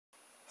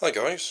Hi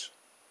guys,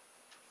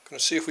 I'm going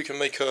to see if we can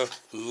make a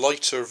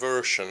lighter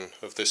version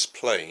of this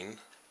plane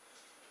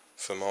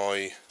for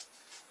my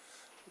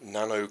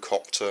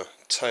Nanocopter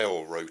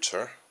Tail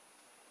Rotor,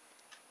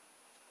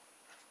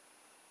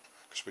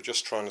 because we're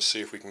just trying to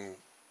see if we can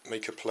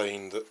make a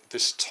plane that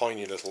this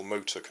tiny little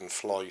motor can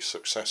fly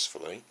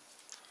successfully.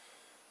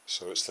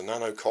 So it's the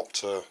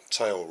Nanocopter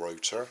Tail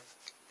Rotor,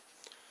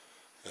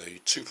 a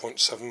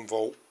 2.7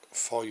 volt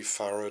 5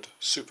 farad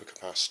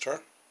supercapacitor.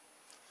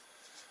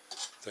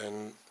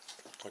 Then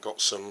I got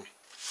some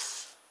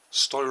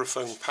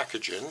styrofoam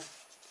packaging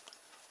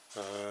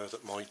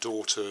that my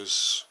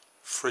daughter's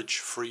fridge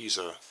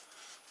freezer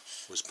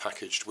was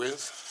packaged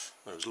with.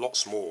 There was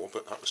lots more,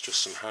 but that was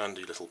just some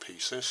handy little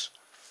pieces.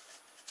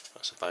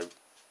 That's about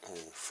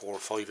 4 or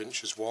 5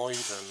 inches wide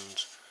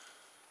and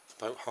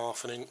about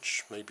 ½ an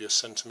inch, maybe a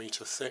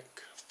centimetre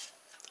thick.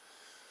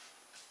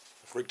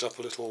 I've rigged up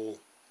a little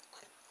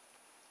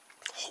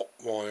hot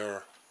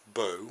wire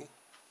bow.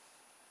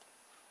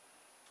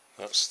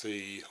 That's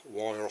the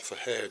wire off a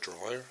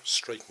hairdryer,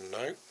 straightened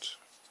out.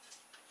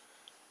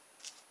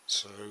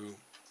 So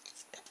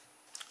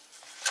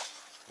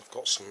I've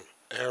got some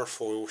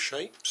airfoil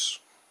shapes.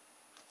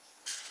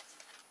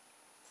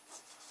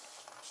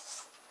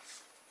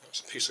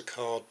 That's a piece of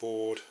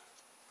cardboard.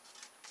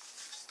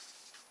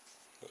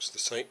 That's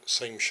the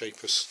same shape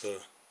as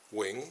the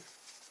wing.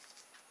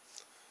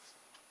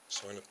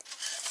 So I'm going to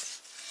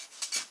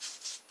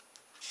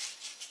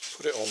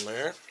put it on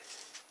there.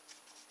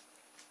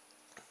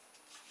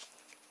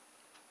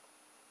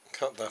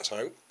 Cut that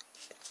out,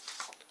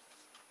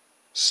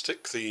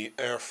 stick the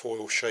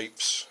airfoil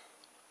shapes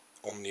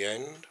on the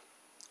end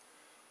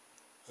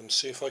and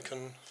see if I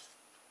can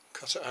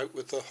cut it out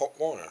with the hot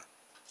wire.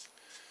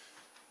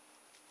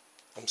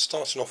 I'm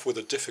starting off with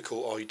a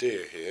difficult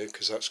idea here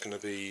because that's going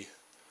to be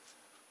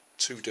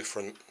 2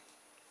 different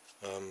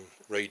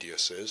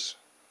radiuses,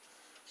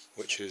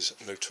 which is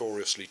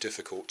notoriously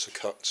difficult to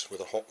cut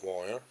with a hot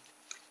wire,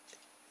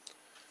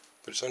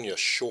 but it's only a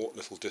short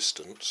little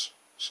distance,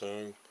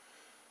 so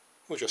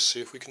we'll just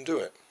see if we can do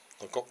it.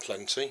 I've got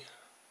plenty,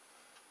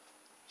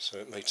 so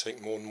it may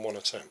take more than one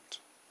attempt.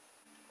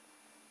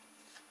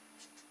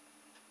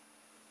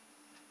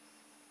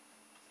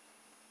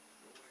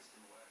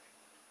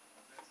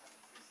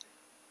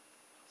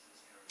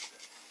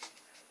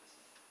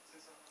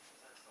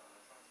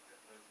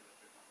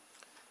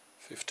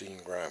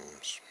 $15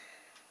 grams.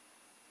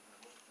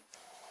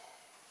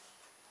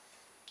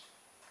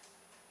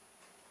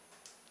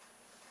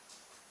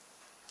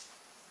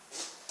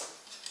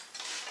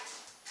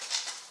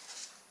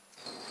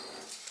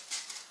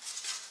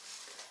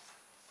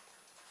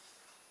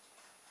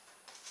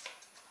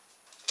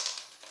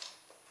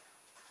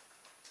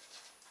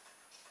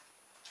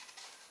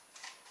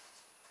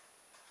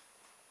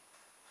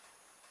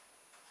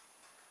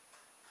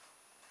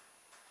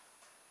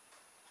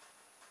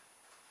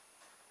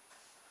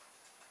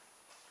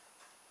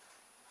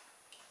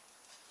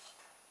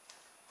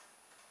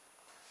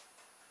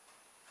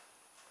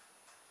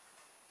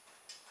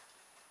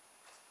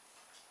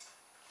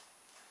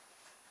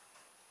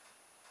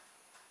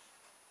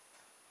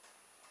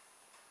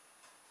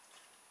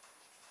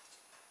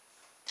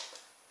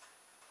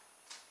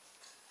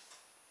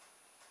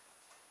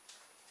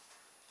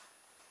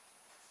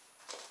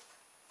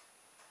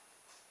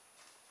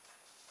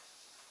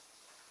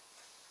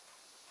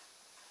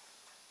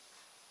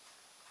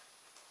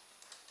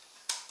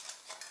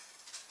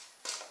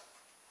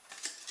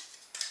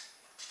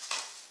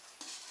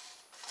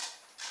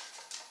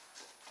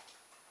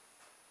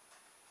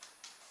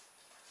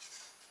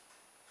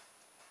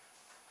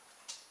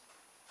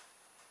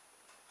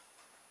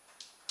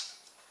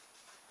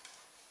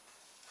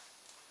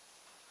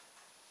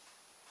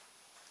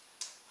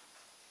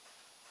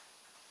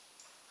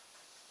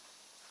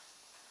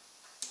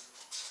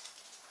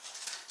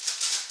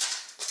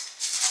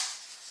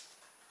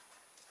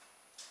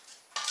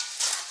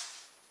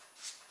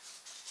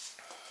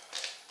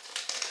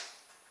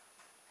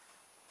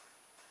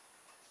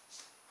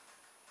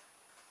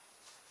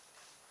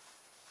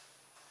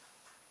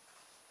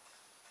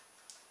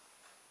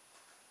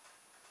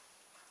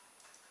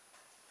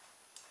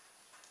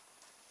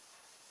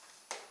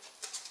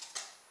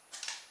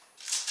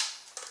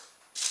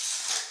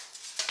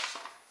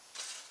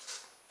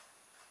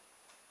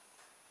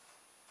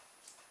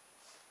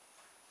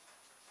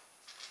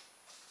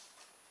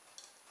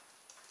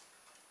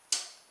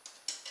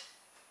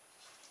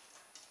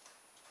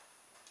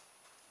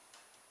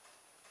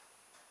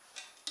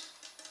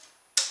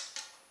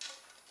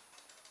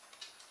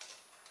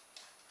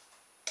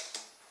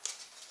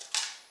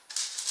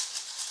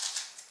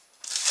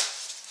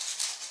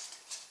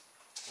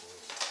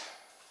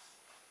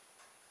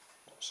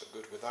 So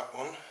good with that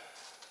one.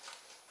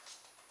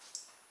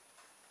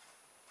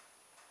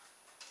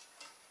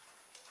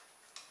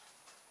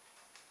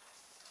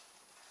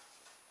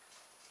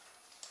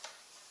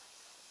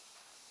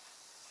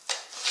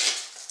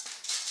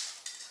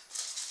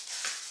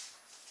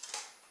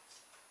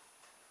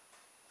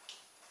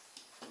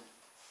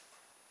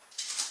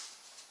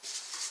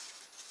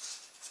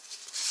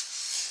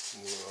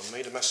 I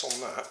made a mess on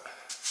that.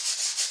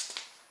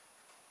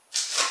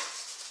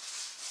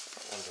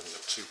 That one doesn't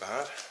look too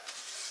bad.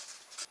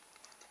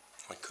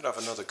 I could have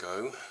another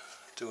go,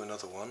 do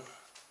another one,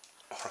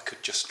 or I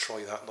could just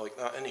try that like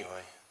that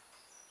anyway.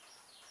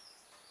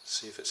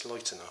 See if it's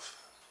light enough.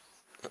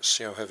 Let's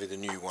see how heavy the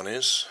new one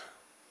is.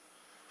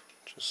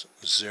 Just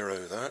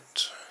zero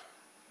that.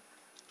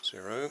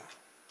 Zero.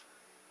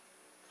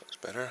 That's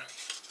better.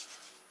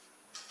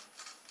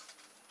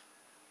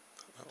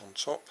 Put that on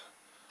top.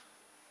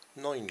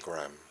 9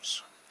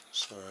 grams.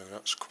 So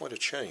that's quite a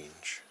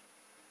change.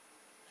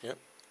 Yep,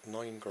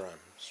 9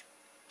 grams.